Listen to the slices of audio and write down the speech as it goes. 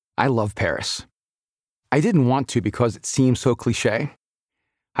I love Paris. I didn't want to because it seems so cliché.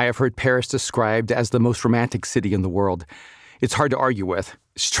 I have heard Paris described as the most romantic city in the world. It's hard to argue with.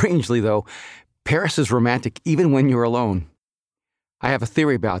 Strangely, though, Paris is romantic even when you're alone. I have a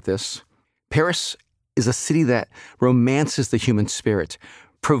theory about this. Paris is a city that romances the human spirit,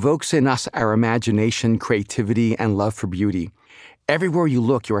 provokes in us our imagination, creativity, and love for beauty. Everywhere you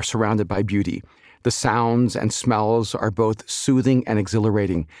look, you are surrounded by beauty. The sounds and smells are both soothing and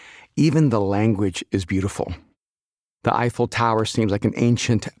exhilarating. Even the language is beautiful. The Eiffel Tower seems like an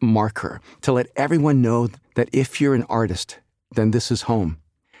ancient marker to let everyone know that if you're an artist, then this is home.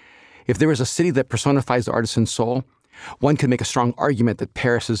 If there is a city that personifies the artisan soul, one could make a strong argument that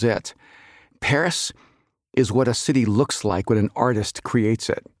Paris is it. Paris is what a city looks like when an artist creates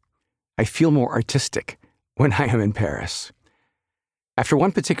it. I feel more artistic when I am in Paris. After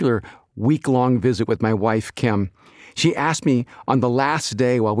one particular week-long visit with my wife, Kim, she asked me on the last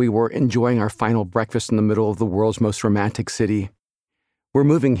day while we were enjoying our final breakfast in the middle of the world's most romantic city, "We're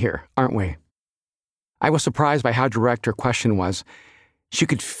moving here, aren't we?" I was surprised by how direct her question was. She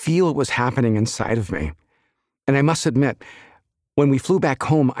could feel it was happening inside of me. And I must admit, when we flew back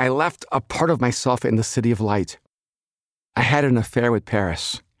home, I left a part of myself in the City of Light. I had an affair with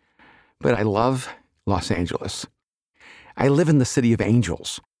Paris, but I love Los Angeles. I live in the City of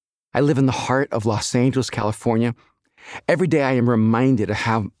Angels. I live in the heart of Los Angeles, California. Every day I am reminded of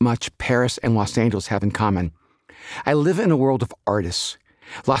how much Paris and Los Angeles have in common. I live in a world of artists.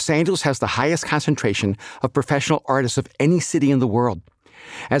 Los Angeles has the highest concentration of professional artists of any city in the world.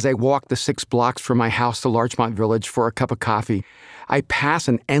 As I walk the 6 blocks from my house to Larchmont Village for a cup of coffee, I pass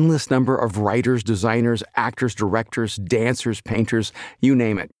an endless number of writers, designers, actors, directors, dancers, painters, you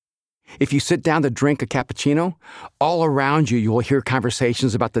name it. If you sit down to drink a cappuccino, all around you, you will hear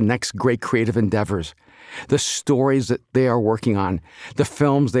conversations about the next great creative endeavors, the stories that they are working on, the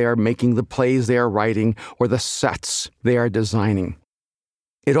films they are making, the plays they are writing, or the sets they are designing.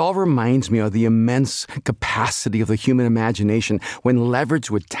 It all reminds me of the immense capacity of the human imagination when leveraged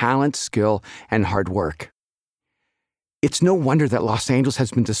with talent, skill, and hard work. It's no wonder that Los Angeles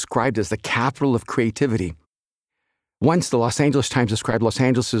has been described as the capital of creativity. Once, the Los Angeles Times described Los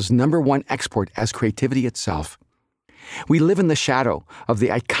Angeles' #1 export as creativity itself. We live in the shadow of the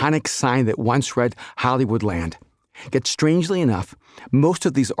iconic sign that once read Hollywoodland. Yet strangely enough, most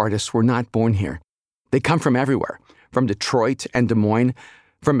of these artists were not born here. They come from everywhere, from Detroit and Des Moines,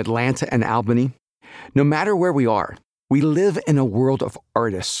 from Atlanta and Albany. No matter where we are, we live in a world of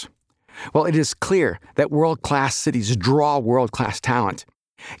artists. While it is clear that world-class cities draw world-class talent,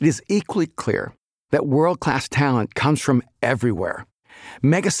 it is equally clear that world-class talent comes from everywhere.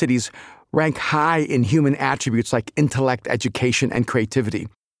 Megacities rank high in human attributes like intellect, education, and creativity.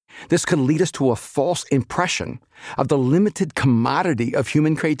 This could lead us to a false impression of the limited commodity of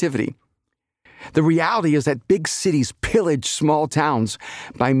human creativity. The reality is that big cities pillage small towns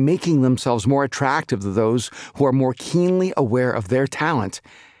by making themselves more attractive to those who are more keenly aware of their talent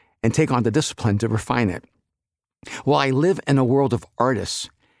and take on the discipline to refine it. While I live in a world of artists,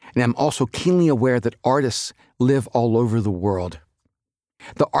 and I'm also keenly aware that artists live all over the world.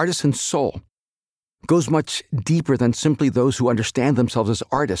 The artisan soul goes much deeper than simply those who understand themselves as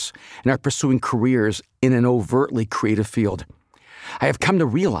artists and are pursuing careers in an overtly creative field. I have come to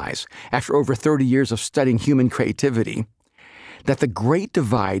realize, after over 30 years of studying human creativity, that the great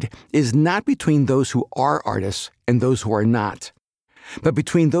divide is not between those who are artists and those who are not, but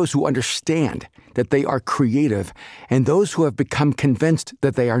between those who understand that they are creative and those who have become convinced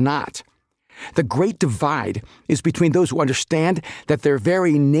that they are not. The great divide is between those who understand that their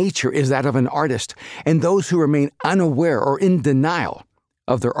very nature is that of an artist and those who remain unaware or in denial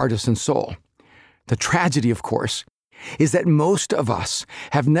of their artisan soul. The tragedy, of course, is that most of us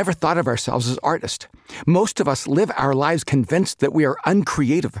have never thought of ourselves as artists. Most of us live our lives convinced that we are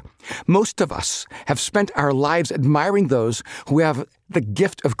uncreative. Most of us have spent our lives admiring those who have the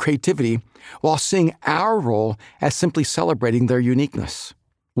gift of creativity while seeing our role as simply celebrating their uniqueness.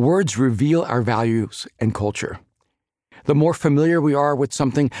 Words reveal our values and culture. The more familiar we are with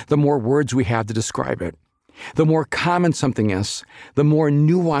something, the more words we have to describe it. The more common something is, the more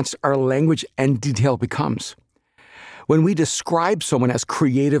nuanced our language and detail becomes. When we describe someone as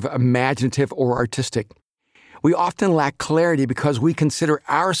creative, imaginative, or artistic, we often lack clarity because we consider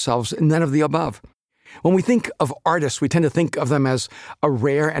ourselves none of the above. When we think of artists, we tend to think of them as a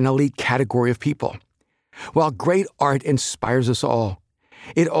rare and elite category of people. While great art inspires us all,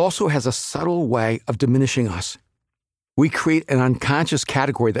 it also has a subtle way of diminishing us. We create an unconscious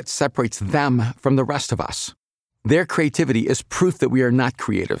category that separates them from the rest of us. Their creativity is proof that we are not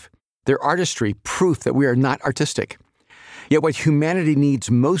creative. Their artistry, proof that we are not artistic. Yet what humanity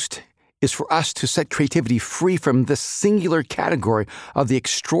needs most is for us to set creativity free from the singular category of the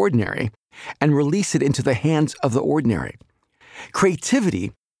extraordinary and release it into the hands of the ordinary.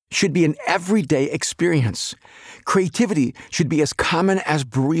 Creativity should be an everyday experience. Creativity should be as common as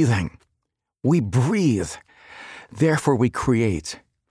breathing. We breathe, therefore we create.